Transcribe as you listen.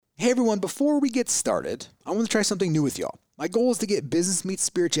Hey everyone, before we get started, I want to try something new with y'all. My goal is to get Business Meets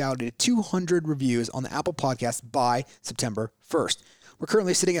Spirituality to 200 reviews on the Apple Podcast by September 1st. We're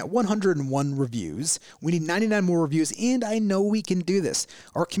currently sitting at 101 reviews. We need 99 more reviews, and I know we can do this.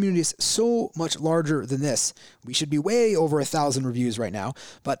 Our community is so much larger than this. We should be way over 1,000 reviews right now,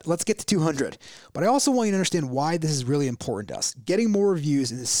 but let's get to 200. But I also want you to understand why this is really important to us. Getting more reviews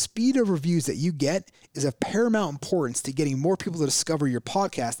and the speed of reviews that you get is of paramount importance to getting more people to discover your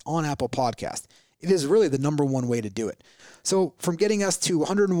podcast on Apple Podcast. It is really the number one way to do it. So from getting us to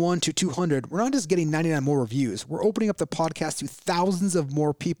 101 to 200, we're not just getting 99 more reviews. We're opening up the podcast to thousands of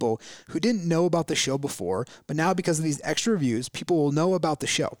more people who didn't know about the show before, but now because of these extra reviews, people will know about the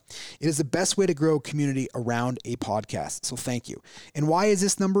show. It is the best way to grow a community around a podcast. So thank you. And why is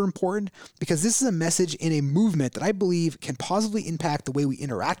this number important? Because this is a message in a movement that I believe can positively impact the way we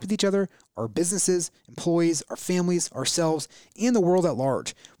interact with each other, our businesses, employees, our families, ourselves, and the world at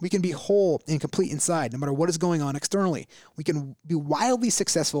large. We can be whole and complete inside, no matter what is going on externally. We can be wildly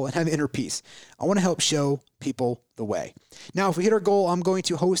successful and have inner peace. I want to help show people the way. Now, if we hit our goal, I'm going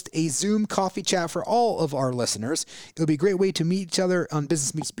to host a Zoom coffee chat for all of our listeners. It'll be a great way to meet each other on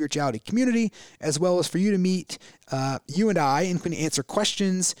Business Meets Spirituality community, as well as for you to meet you and I and can answer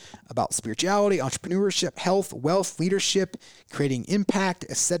questions about spirituality, entrepreneurship, health, wealth, leadership, creating impact,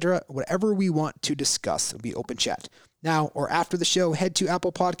 etc. Whatever we want to discuss. It'll be open chat. Now, or after the show, head to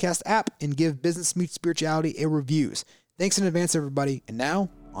Apple Podcast app and give Business Meets Spirituality a reviews. Thanks in advance, everybody. And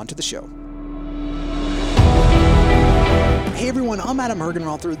now, on to the show. Hey everyone, I'm Adam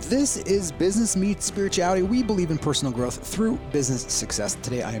Hergenrother. This is Business Meets Spirituality. We believe in personal growth through business success.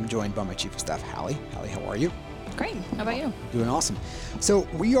 Today I am joined by my Chief of Staff, Hallie. Hallie, how are you? Great. How about you? Doing awesome. So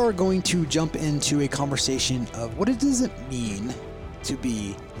we are going to jump into a conversation of what does it mean to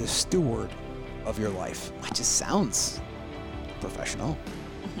be the steward of your life. It just sounds professional,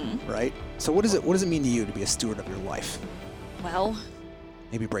 right? So what does it mean to you to be a steward of your life? Well,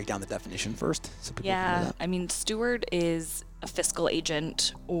 maybe break down the definition first. So people can know that. I mean, steward is a fiscal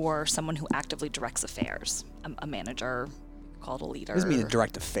agent or someone who actively directs affairs. A manager, called a leader. What does it mean to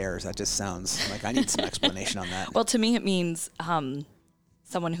direct affairs? That just sounds like I need some explanation on that. Well, to me, it means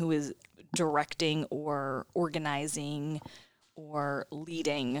someone who is directing or organizing or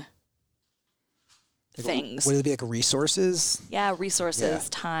leading things. Would it be like resources? Yeah, resources,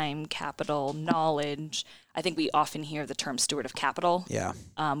 time, capital, knowledge. I think we often hear the term steward of capital. Yeah.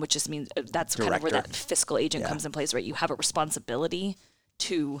 Which just means that's kind of where that fiscal agent comes in place, right? You have a responsibility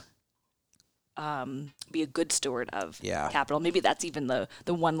to be a good steward of capital. Maybe that's even the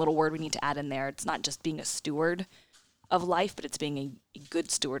one little word we need to add in there. It's not just being a steward of life, but it's being a good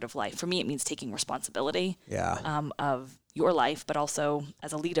steward of life. For me, it means taking responsibility of your life, but also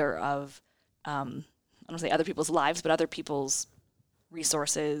as a leader of I don't say other people's lives, but other people's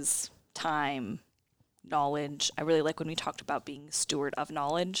resources, time, knowledge. I really like when we talked about being steward of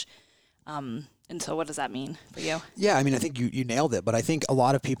knowledge. And so what does that mean for you? Yeah, I mean, I think you nailed it. But I think a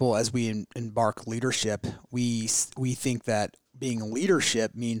lot of people, as we embark leadership, we think that being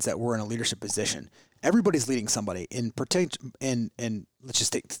leadership means that we're in a leadership position. Everybody's leading somebody. And let's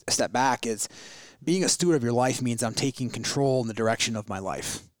just take a step back. Is being a steward of your life means I'm taking control in the direction of my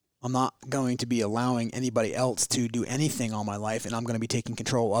life. I'm not going to be allowing anybody else to do anything on my life, and I'm going to be taking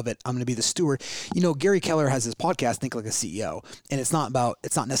control of it. I'm going to be the steward. You know, Gary Keller has his podcast, Think Like a CEO, and it's not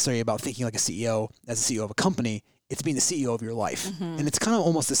necessarily about thinking like a CEO as a CEO of a company. It's being the CEO of your life. And it's kind of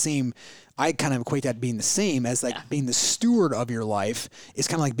almost the same. I kind of equate that being the same as like being the steward of your life is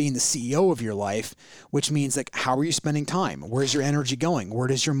kind of like being the CEO of your life, which means like, how are you spending time? Where's your energy going? Where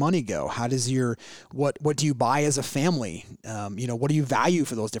does your money go? How does what do you buy as a family? What do you value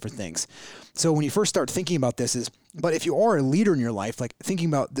for those different things? So when you first start thinking about this but if you are a leader in your life, like thinking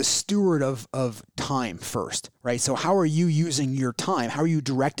about the steward of time first, right? So how are you using your time? How are you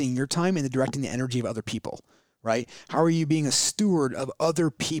directing your time and directing the energy of other people? Right? How are you being a steward of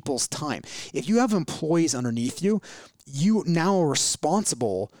other people's time? If you have employees underneath you, you now are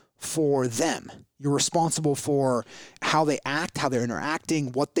responsible for them. You're responsible for how they act, how they're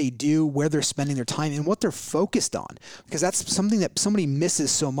interacting, what they do, where they're spending their time, and what they're focused on. Because that's something that somebody misses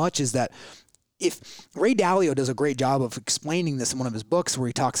so much is that if Ray Dalio does a great job of explaining this in one of his books where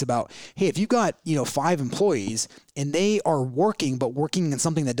he talks about, hey, if you've got, 5 employees and they are working in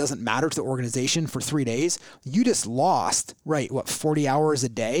something that doesn't matter to the organization for 3 days, you just lost, right? 40 hours a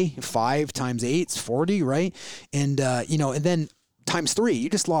day, 5 times 8 is 40, right? And, and then times 3, you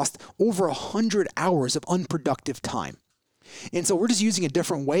just lost over 100 hours of unproductive time. And so we're just using a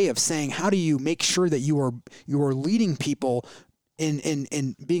different way of saying, how do you make sure that you are leading people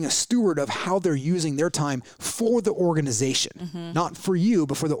and being a steward of how they're using their time for the organization, not for you,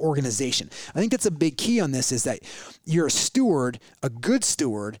 but for the organization. I think that's a big key on this, is that you're a steward. A good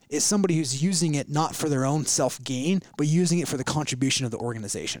steward is somebody who's using it not for their own self-gain, but using it for the contribution of the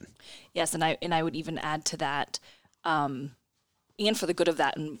organization. Yes, and I would even add to that, and for the good of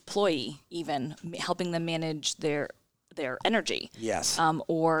that employee, even helping them manage their energy. Yes.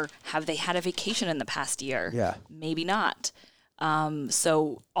 Or have they had a vacation in the past year? Yeah. Maybe not.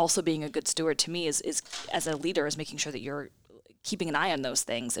 So also being a good steward to me is as a leader is making sure that you're keeping an eye on those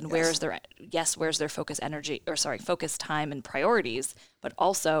things and where's their focus time and priorities, but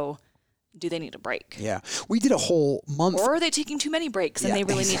also do they need a break? Yeah. We did a whole month. Or are they taking too many breaks and they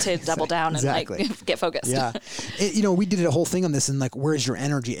really need to double down and like get focused? Yeah. We did a whole thing on this and like, where's your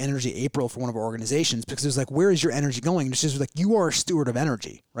energy April for one of our organizations, because it was like, where is your energy going? And it's just like, you are a steward of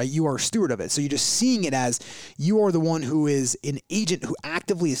energy, right? You are a steward of it. So you're just seeing it as you are the one who is an agent who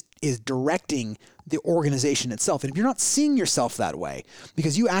actively is directing the organization itself. And if you're not seeing yourself that way,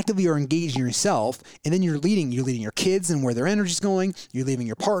 because you actively are engaged in yourself, and then you're leading your kids and where their energy is going, you're leaving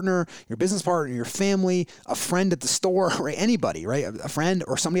your partner, your business partner, your family, a friend at the store, or anybody, right? A friend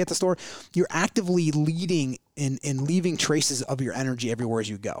or somebody at the store, you're actively leading and leaving traces of your energy everywhere as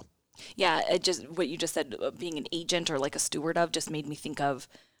you go. Yeah. What you just said, being an agent or like a steward of, just made me think of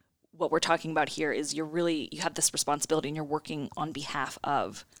what we're talking about here is you have this responsibility and you're working on behalf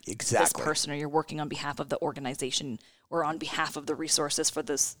of this person, or you're working on behalf of the organization or on behalf of the resources for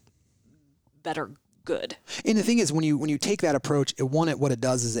this better good. And the thing is, when you take that approach, what it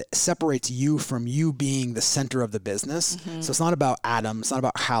does is it separates you from you being the center of the business. So it's not about Adam, it's not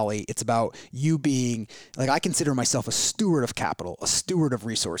about Hallie, it's about you being, like, I consider myself a steward of capital, a steward of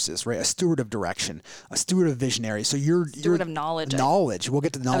resources, right? A steward of direction, a steward of visionary. So you're steward of knowledge. Knowledge. We'll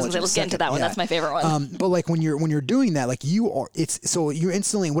get to the knowledge. Let's get into that one. Yeah. That's my favorite one. But like when you're doing that, like you're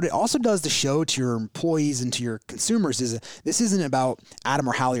instantly, what it also does to show to your employees and to your consumers is this isn't about Adam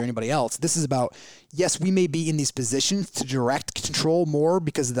or Hallie or anybody else. This is about, yes, we may be in these positions to direct control more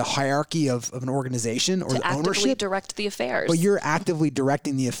because of the hierarchy of an organization or the ownership. To actively direct the affairs. But you're actively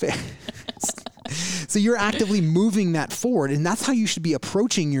directing the affairs. So you're actively moving that forward. And that's how you should be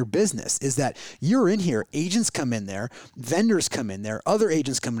approaching your business, is that you're in here, agents come in there, vendors come in there, other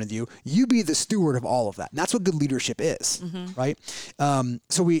agents come in with you. You be the steward of all of that. And that's what good leadership is, right?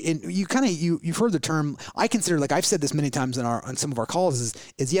 So you've heard the term, I consider, like I've said this many times on some of our calls,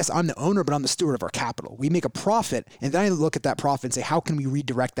 is yes, I'm the owner, but I'm the steward of our capital. We make a profit, and then I look at that profit and say, how can we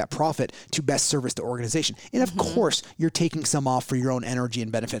redirect that profit to best service the organization? And of course, you're taking some off for your own energy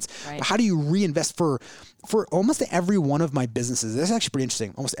and benefits. Right. But how do you reinvest for almost every one of my businesses? This is actually pretty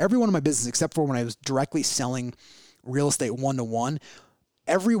interesting. Almost every one of my businesses, except for when I was directly selling real estate one-to-one,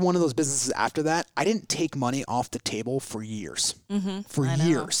 every one of those businesses after that, I didn't take money off the table for years.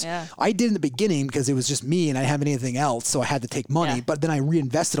 Years. Yeah. I did in the beginning because it was just me and I didn't have anything else, so I had to take money. But then I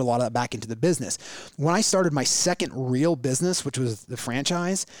reinvested a lot of that back into the business. When I started my second real business, which was the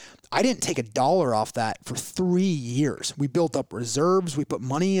franchise, I didn't take $1 off that for 3 years. We built up reserves. We put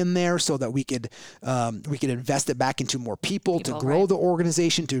money in there so that we could invest it back into more people to grow the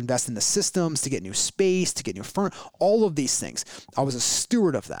organization, to invest in the systems, to get new space, to get new furniture, all of these things. I was a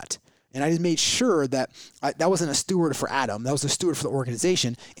steward of that. And I just made sure that that wasn't a steward for Adam. That was a steward for the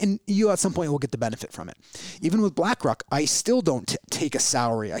organization. And you, at some point, will get the benefit from it. Even with BlackRock, I still don't take a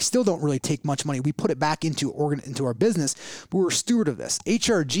salary. I still don't really take much money. We put it back into our business, but we're a steward of this.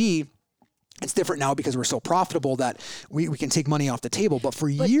 HRG, it's different now because we're so profitable that we can take money off the table. But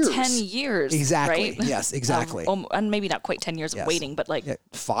years. 10 years. Exactly. Right? Yes, exactly. And maybe not quite 10 years of waiting, but like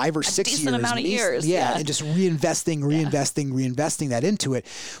 5 or 6 years. A decent amount of years. Yeah, and just reinvesting that into it.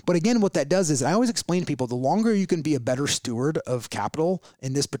 But again, what that does is, I always explain to people, the longer you can be a better steward of capital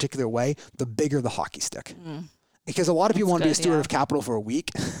in this particular way, the bigger the hockey stick. Because a lot of people want to be a steward of capital for a week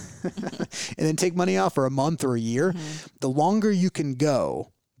and then take money off for a month or a year. The longer you can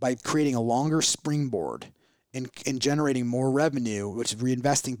go by creating a longer springboard and generating more revenue, which is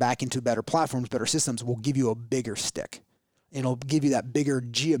reinvesting back into better platforms, better systems, will give you a bigger stick. It'll give you that bigger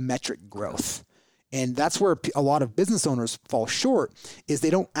geometric growth. And that's where a lot of business owners fall short, is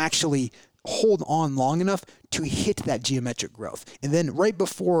they don't actually hold on long enough to hit that geometric growth. And then right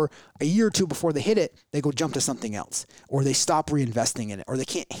before, a year or two before they hit it, they go jump to something else, or they stop reinvesting in it, or they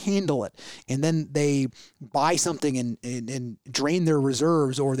can't handle it. And then they buy something and drain their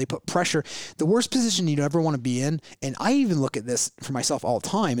reserves, or they put pressure. The worst position you ever want to be in, and I even look at this for myself all the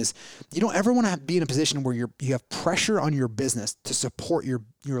time, is you don't ever want to be in a position where you have pressure on your business to support your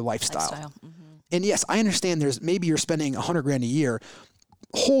lifestyle. And yes, I understand maybe you're spending $100,000 a year,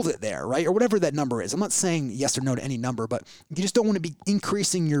 hold it there, right? Or whatever that number is. I'm not saying yes or no to any number, but you just don't want to be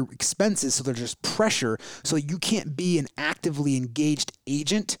increasing your expenses so there's just pressure, so you can't be an actively engaged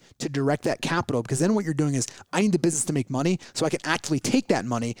agent to direct that capital, because then what you're doing is, I need the business to make money so I can actively take that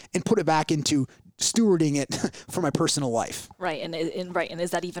money and put it back into stewarding it for my personal life. Right. And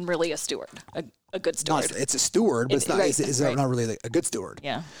is that even really a steward? A good steward? It's a steward, but it's not. Right, it's not really a good steward.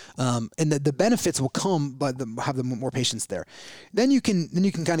 Yeah. And the benefits will come, but have the more patience there. Then you can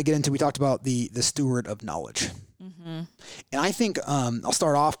kind of get into. We talked about the steward of knowledge. Mm-hmm. And I think I'll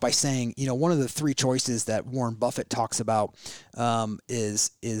start off by saying, one of the three choices that Warren Buffett talks about is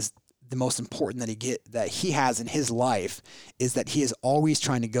the most important that he has in his life is that he is always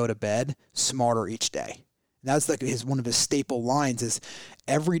trying to go to bed smarter each day. That's like one of his staple lines is,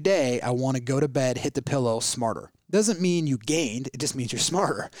 every day I want to go to bed, hit the pillow smarter. Doesn't mean you gained. It just means you're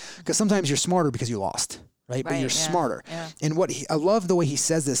smarter, because sometimes you're smarter because you lost, right? But you're smarter. Yeah. And I love the way he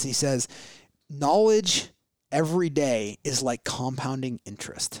says this. He says, knowledge every day is like compounding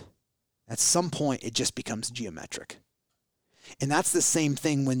interest. At some point, it just becomes geometric. And that's the same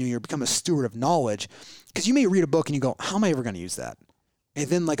thing when you become a steward of knowledge, because you may read a book and you go, how am I ever going to use that? And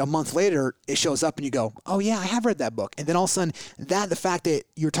then like a month later, it shows up and you go, oh yeah, I have read that book. And then all of a sudden the fact that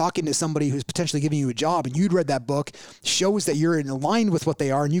you're talking to somebody who's potentially giving you a job and you'd read that book shows that you're in line with what they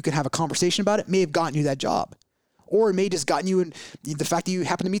are, and you can have a conversation about it, may have gotten you that job. Or it may just gotten you in the fact that you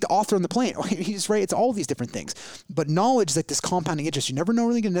happen to meet the author on the plane. Or he's right. It's all these different things. But knowledge is like this compounding interest. You never know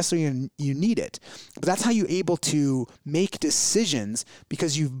really necessarily you need it. But that's how you're able to make decisions,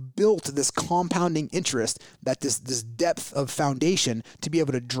 because you've built this compounding interest, that this depth of foundation to be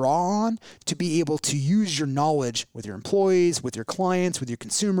able to draw on, to be able to use your knowledge with your employees, with your clients, with your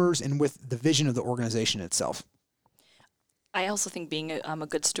consumers, and with the vision of the organization itself. I also think being a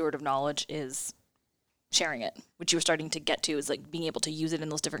good steward of knowledge is sharing it, which you were starting to get to, is like being able to use it in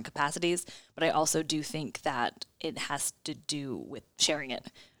those different capacities. But I also do think that it has to do with sharing it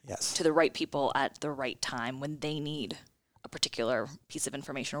to the right people at the right time, when they need a particular piece of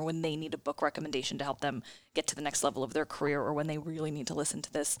information, or when they need a book recommendation to help them get to the next level of their career, or when they really need to listen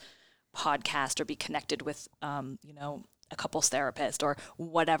to this podcast or be connected with, a couples therapist or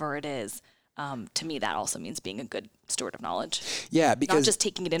whatever it is. To me, that also means being a good steward of knowledge. Yeah, because not just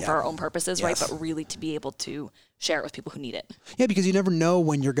taking it in for our own purposes, right? But really to be able to share it with people who need it. Yeah, because you never know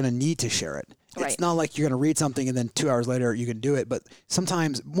when you're going to need to share it. It's not like you're going to read something and then 2 hours later you can do it. But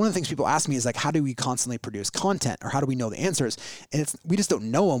sometimes one of the things people ask me is like, how do we constantly produce content, or how do we know the answers? And we just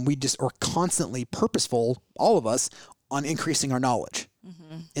don't know them. We just are constantly purposeful, all of us, on increasing our knowledge.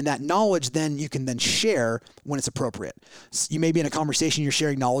 Mm-hmm. And that knowledge then you can then share when it's appropriate. So you may be in a conversation, you're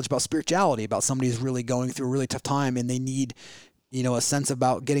sharing knowledge about spirituality, about somebody who's really going through a really tough time and they need, a sense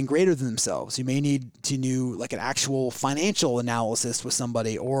about getting greater than themselves. You may need to do like an actual financial analysis with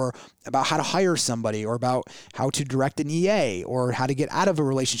somebody, or about how to hire somebody, or about how to direct an EA, or how to get out of a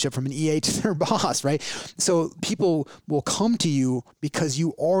relationship from an EA to their boss, right? So people will come to you because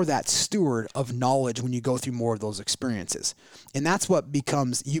you are that steward of knowledge when you go through more of those experiences. And that's what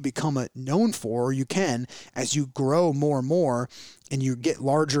you become known for, or you can, as you grow more and more, and you get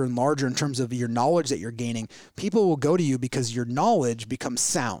larger and larger in terms of your knowledge that you're gaining. People will go to you because your knowledge becomes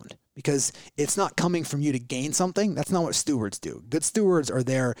sound, because it's not coming from you to gain something. That's not what stewards do. Good stewards are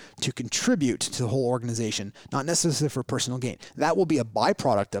there to contribute to the whole organization, not necessarily for personal gain. That will be a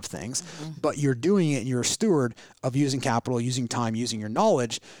byproduct of things, but you're doing it, and you're a steward of using capital, using time, using your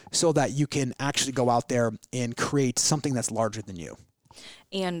knowledge, so that you can actually go out there and create something that's larger than you.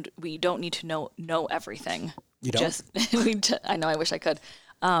 And we don't need to know everything. You don't? I know, I wish I could.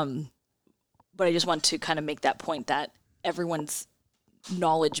 But I just want to kind of make that point that everyone's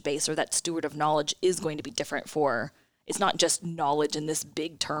knowledge base, or that steward of knowledge, is going to be different it's not just knowledge in this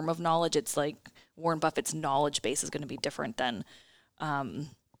big term of knowledge. It's like Warren Buffett's knowledge base is going to be different than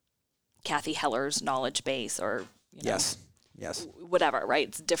Kathy Heller's knowledge base, or, yes, whatever, right?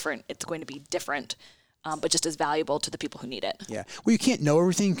 It's different. It's going to be different, but just as valuable to the people who need it. Yeah. Well, you can't know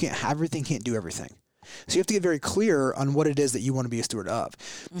everything. You can't have everything. Can't do everything. So you have to get very clear on what it is that you want to be a steward of.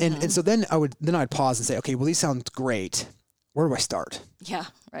 Mm-hmm. And so then I'd pause and say, okay, well, these sound great. Where do I start? Yeah,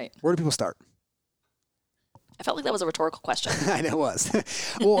 right. Where do people start? I felt like that was a rhetorical question. I know it was.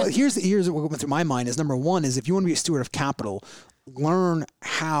 Well, here's what went through my mind is, number one is, if you want to be a steward of capital, learn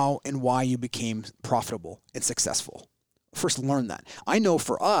how and why you became profitable and successful. First, learn that. I know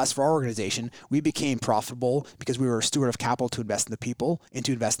for us, for our organization, we became profitable because we were a steward of capital to invest in the people and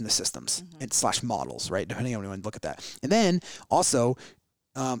to invest in the systems and / models, right? Depending on how you want to look at that. And then also,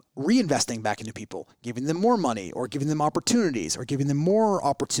 reinvesting back into people, giving them more money or giving them opportunities or giving them more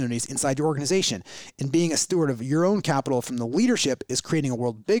opportunities inside your organization. And being a steward of your own capital from the leadership is creating a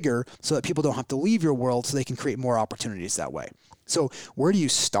world bigger so that people don't have to leave your world so they can create more opportunities that way. So where do you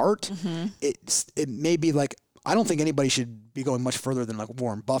start? It may be like, I don't think anybody should be going much further than like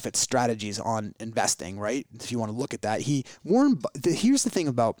Warren Buffett's strategies on investing, right? If you want to look at that, here's the thing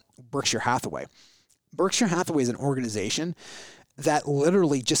about Berkshire Hathaway. Berkshire Hathaway is an organization that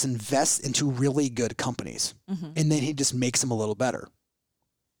literally just invests into really good companies. And then he just makes them a little better.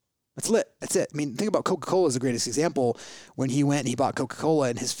 That's it. I mean, think about Coca-Cola is the greatest example. When he went and he bought Coca-Cola,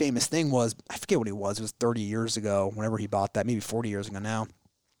 and his famous thing was, I forget what it was 30 years ago, whenever he bought that, maybe 40 years ago now.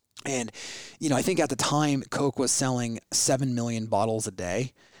 And, I think at the time, Coke was selling 7 million bottles a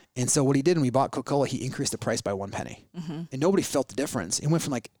day. And so what he did when he bought Coca-Cola, he increased the price by 1 penny. And nobody felt the difference. It went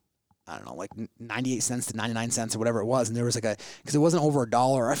from like 98 cents to 99 cents or whatever it was. And there was because it wasn't over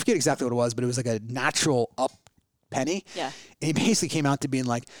 $1. I forget exactly what it was, but it was like a natural up penny. Yeah. And he basically came out to being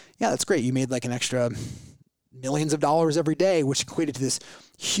like, yeah, that's great. You made like an extra millions of dollars every day, which equated to this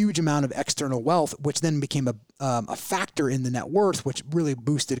huge amount of external wealth, which then became a factor in the net worth, which really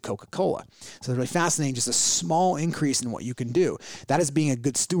boosted Coca-Cola. So it's really fascinating, just a small increase in what you can do. That is being a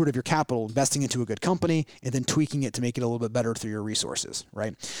good steward of your capital, investing into a good company, and then tweaking it to make it a little bit better through your resources,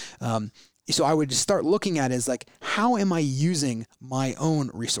 right? So I would just start looking at it as like, how am I using my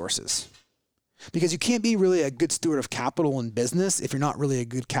own resources? Because you can't be really a good steward of capital in business if you're not really a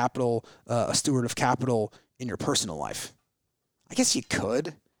good a steward of capital in your personal life. I guess you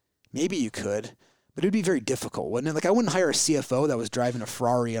could. Maybe you could. But it'd be very difficult, wouldn't it? Like, I wouldn't hire a CFO that was driving a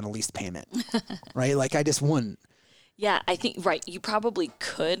Ferrari on a leased payment, right? Like, I just wouldn't. Yeah, I think, right, you probably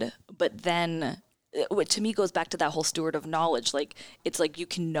could, but then what to me goes back to that whole steward of knowledge. Like, it's like you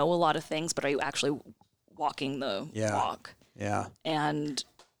can know a lot of things, but are you actually walking the walk? Yeah. And,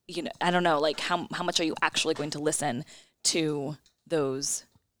 I don't know, like, how much are you actually going to listen to those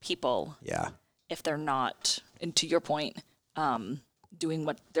people? Yeah. If they're not, and to your point, doing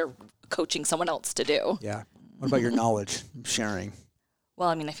what they're coaching someone else to do. Yeah. What about your knowledge sharing? Well,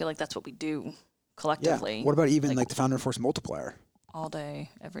 I mean, I feel like that's what we do collectively. Yeah. What about even like the Founder Force Multiplier? All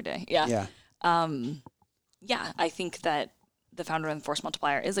day, every day. Yeah. Yeah. Yeah, I think that the Founder Force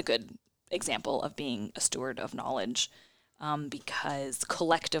Multiplier is a good example of being a steward of knowledge, because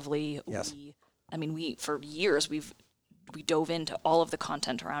collectively, we for years we dove into all of the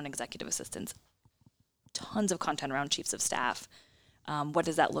content around executive assistants, tons of content around chiefs of staff. What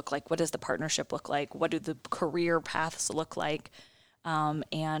does that look like? What does the partnership look like? What do the career paths look like?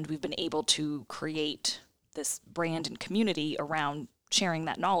 And we've been able to create this brand and community around sharing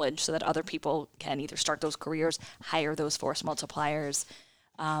that knowledge so that other people can either start those careers, hire those force multipliers,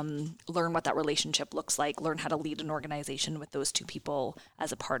 learn what that relationship looks like, learn how to lead an organization with those two people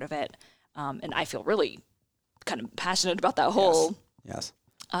as a part of it. And I feel really kind of passionate about that whole Yes.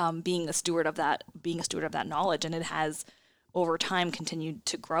 Being a steward of that knowledge, and it has over time continued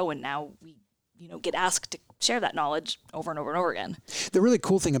to grow, and now we get asked to share that knowledge over and over and over again. The really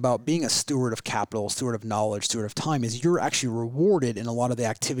cool thing about being a steward of capital, steward of knowledge, steward of time is you're actually rewarded in a lot of the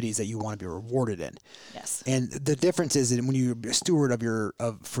activities that you want to be rewarded in. Yes. And the difference is that when you're a steward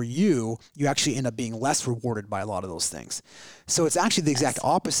for you actually end up being less rewarded by a lot of those things. So it's actually the exact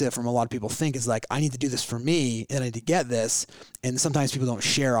opposite from a lot of people think. It's like, I need to do this for me and I need to get this. And sometimes people don't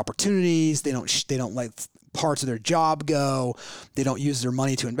share opportunities. They don't like parts of their job go. They don't use their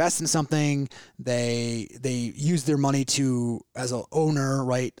money to invest in something. They use their money as an owner,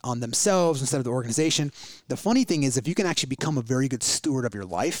 right, on themselves instead of the organization. The funny thing is, if you can actually become a very good steward of your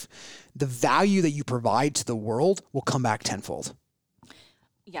life, the value that you provide to the world will come back tenfold.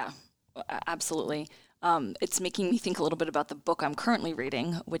 Yeah, absolutely. It's making me think a little bit about the book I'm currently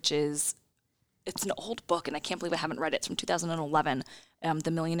reading, which is, it's an old book, and I can't believe I haven't read it. It's from 2011,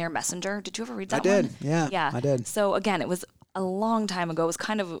 The Millionaire Messenger. Did you ever read that one? I did, yeah, I did. So again, it was a long time ago. It was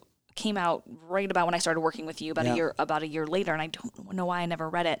came out right about when I started working with you, about a year later, and I don't know why I never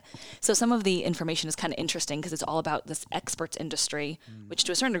read it. So some of the information is kind of interesting because it's all about this experts industry, which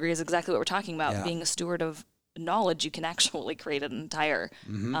to a certain degree is exactly what we're talking about. Yeah. Being a steward of knowledge, you can actually create an entire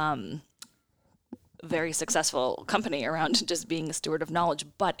very successful company around just being a steward of knowledge.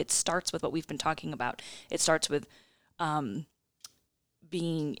 But it starts with what we've been talking about. It starts with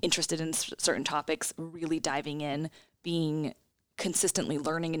being interested in certain topics, really diving in, being consistently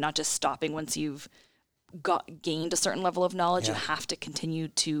learning and not just stopping once you've gained a certain level of knowledge. Yeah. You have to continue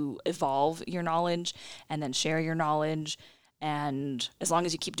to evolve your knowledge and then share your knowledge. And as long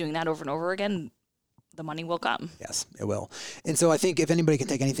as you keep doing that over and over again, the money will come. Yes, it will. And so I think if anybody can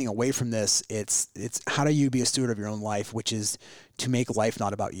take anything away from this, it's how do you be a steward of your own life, which is to make life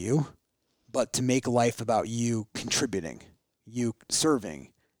not about you, but to make life about you contributing, you serving,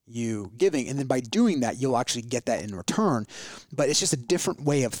 you giving. And then by doing that, you'll actually get that in return. But it's just a different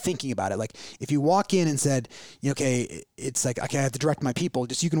way of thinking about it. Like if you walk in and said, okay, it's like, okay, I have to direct my people.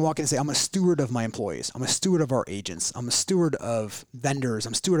 Just you can walk in and say, I'm a steward of my employees. I'm a steward of our agents. I'm a steward of vendors.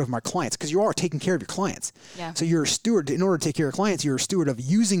 I'm a steward of my clients, because you are taking care of your clients. Yeah. So you're a steward. In order to take care of clients, you're a steward of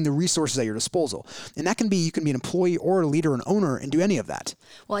using the resources at your disposal. And that can be, you can be an employee or a leader, an owner, and do any of that.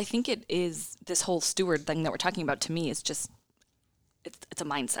 Well, I think it is this whole steward thing that we're talking about, to me, is just, it's a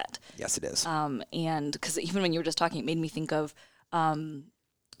mindset. Yes, it is. And because even when you were just talking, it made me think of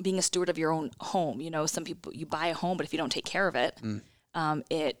being a steward of your own home. Some people, you buy a home, but if you don't take care of it,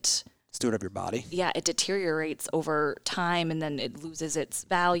 steward of your body. Yeah, it deteriorates over time, and then it loses its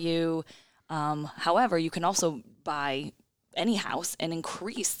value. However, you can also buy any house and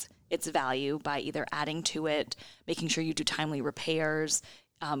increase its value by either adding to it, making sure you do timely repairs,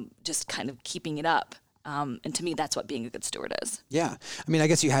 just kind of keeping it up. And to me, that's what being a good steward is. Yeah. I mean, I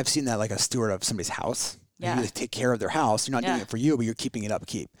guess you have seen that like a steward of somebody's house. Yeah. You take care of their house. You're not doing it for you, but you're keeping it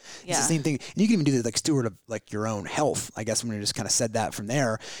upkeep. It's the same thing. And you can even do the like steward of like your own health, I guess, when you just kind of said that from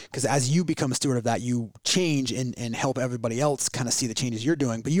there. Because as you become a steward of that, you change and help everybody else kind of see the changes you're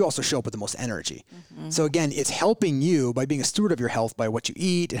doing, but you also show up with the most energy. Mm-hmm. So again, it's helping you by being a steward of your health, by what you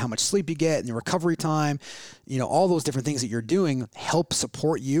eat and how much sleep you get and your recovery time, all those different things that you're doing help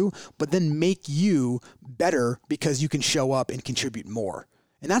support you, but then make you better because you can show up and contribute more.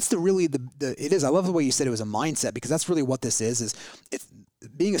 And that's it is. I love the way you said it was a mindset, because that's really what this is it's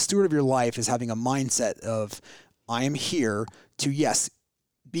being a steward of your life is having a mindset of, I am here to, yes,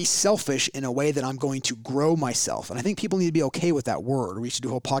 be selfish in a way that I'm going to grow myself. And I think people need to be okay with that word. We should do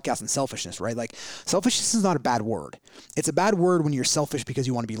a whole podcast on selfishness, right? Like selfishness is not a bad word. It's a bad word when you're selfish because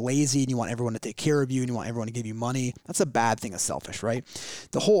you want to be lazy and you want everyone to take care of you and you want everyone to give you money. That's a bad thing of selfish, right?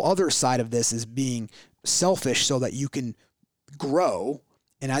 The whole other side of this is being selfish so that you can grow.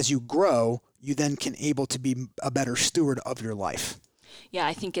 And as you grow, you then can able to be a better steward of your life. Yeah,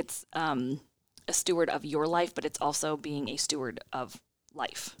 I think it's a steward of your life, but it's also being a steward of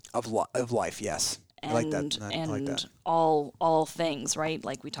life. Of life, yes. And, I like that. And like that. all things, right?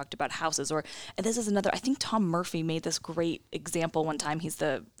 Like we talked about houses, and this is another. I think Tom Murphy made this great example one time. He's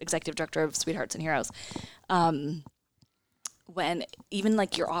the executive director of Sweethearts and Heroes. When even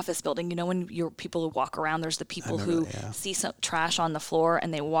like your office building, when your people who walk around, there's the people who see some trash on the floor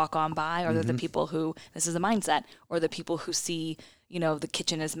and they walk on by, or they're the people who, this is a mindset, or the people who see, the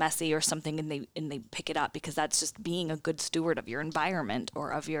kitchen is messy or something and they pick it up, because that's just being a good steward of your environment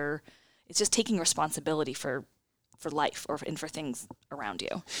or of it's just taking responsibility for life and for things around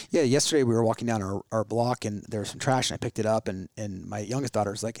you. Yeah. Yesterday we were walking down our block and there was some trash and I picked it up and my youngest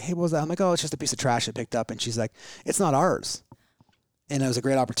daughter was like, hey, what was that? I'm like, oh, it's just a piece of trash I picked up. And she's like, it's not ours. And it was a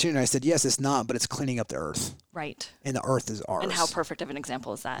great opportunity. I said, yes, it's not, but it's cleaning up the earth. Right. And the earth is ours. And how perfect of an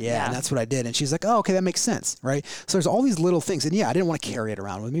example is that? Yeah, and that's what I did. And she's like, oh, okay, that makes sense, right? So there's all these little things. And I didn't want to carry it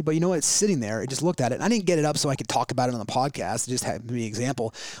around with me, but it's sitting there. I just looked at it. And I didn't get it up so I could talk about it on the podcast. It just had to be an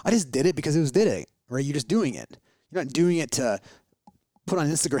example. I just did it because it did it, right? You're just doing it. You're not doing it to put on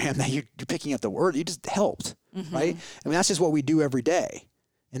Instagram that you're picking up the word. You just helped, right? I mean, that's just what we do every day.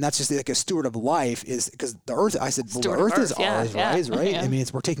 And that's just like a steward of life, is because the earth, I said, well, the earth is ours, right? I mean,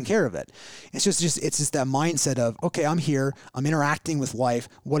 we're taking care of it. It's just that mindset of, okay, I'm here, I'm interacting with life.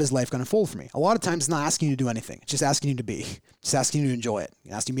 What is life going to unfold for me? A lot of times it's not asking you to do anything. It's just asking you to be, just asking you to enjoy it.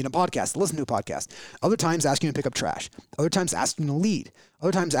 Asking you to be in a podcast, to listen to a podcast. Other times asking you to pick up trash. Other times asking you to lead.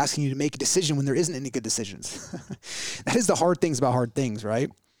 Other times asking you to make a decision when there isn't any good decisions. That is the hard things about hard things,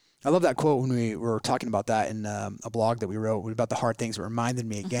 right? I love that quote when we were talking about that in a blog that we wrote about the hard things. It reminded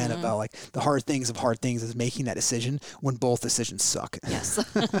me again about like the hard things of hard things is making that decision when both decisions suck. Yes.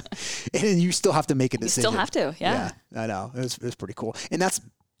 And you still have to make a decision. You still have to. Yeah. I know. It was pretty cool. And that's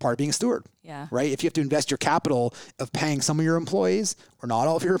part of being a steward. Yeah. Right? If you have to invest your capital of paying some of your employees or not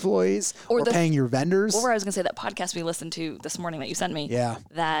all of your employees or paying your vendors. Or I was going to say that podcast we listened to this morning that you sent me. Yeah.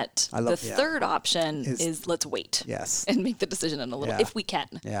 That third option is let's wait. Yes. And make the decision in a little, if we can.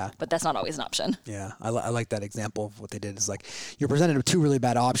 Yeah. But that's not always an option. Yeah. I like that example of what they did is like, you're presented with two really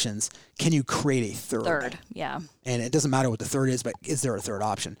bad options. Can you create a third? Yeah. And it doesn't matter what the third is, but is there a third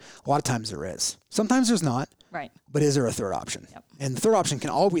option? A lot of times there is. Sometimes there's not. Right. But is there a third option? Yep. And the third option can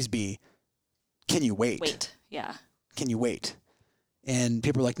always be, can you wait? Wait, yeah. Can you wait? And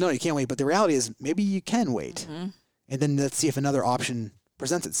people are like, no, you can't wait. But the reality is maybe you can wait. Mm-hmm. And then let's see if another option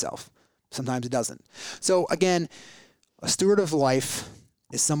presents itself. Sometimes it doesn't. So again, a steward of life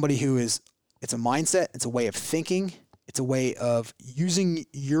is somebody who is It's a mindset. It's a way of thinking. It's a way of using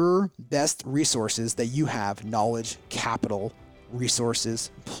your best resources that you have, knowledge, capital,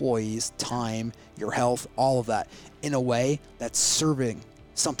 resources, employees, time, your health, all of that, in a way that's serving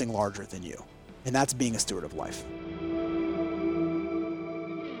something larger than you. And that's being a steward of life.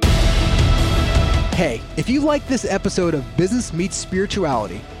 Hey, if you like this episode of Business Meets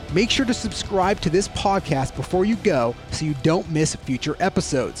Spirituality, make sure to subscribe to this podcast before you go so you don't miss future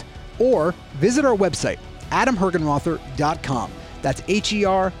episodes. Or visit our website, adamhergenrother.com. That's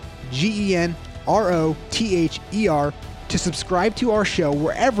HERGENROTHER to subscribe to our show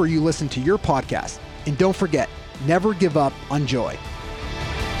wherever you listen to your podcast. And don't forget, never give up on joy.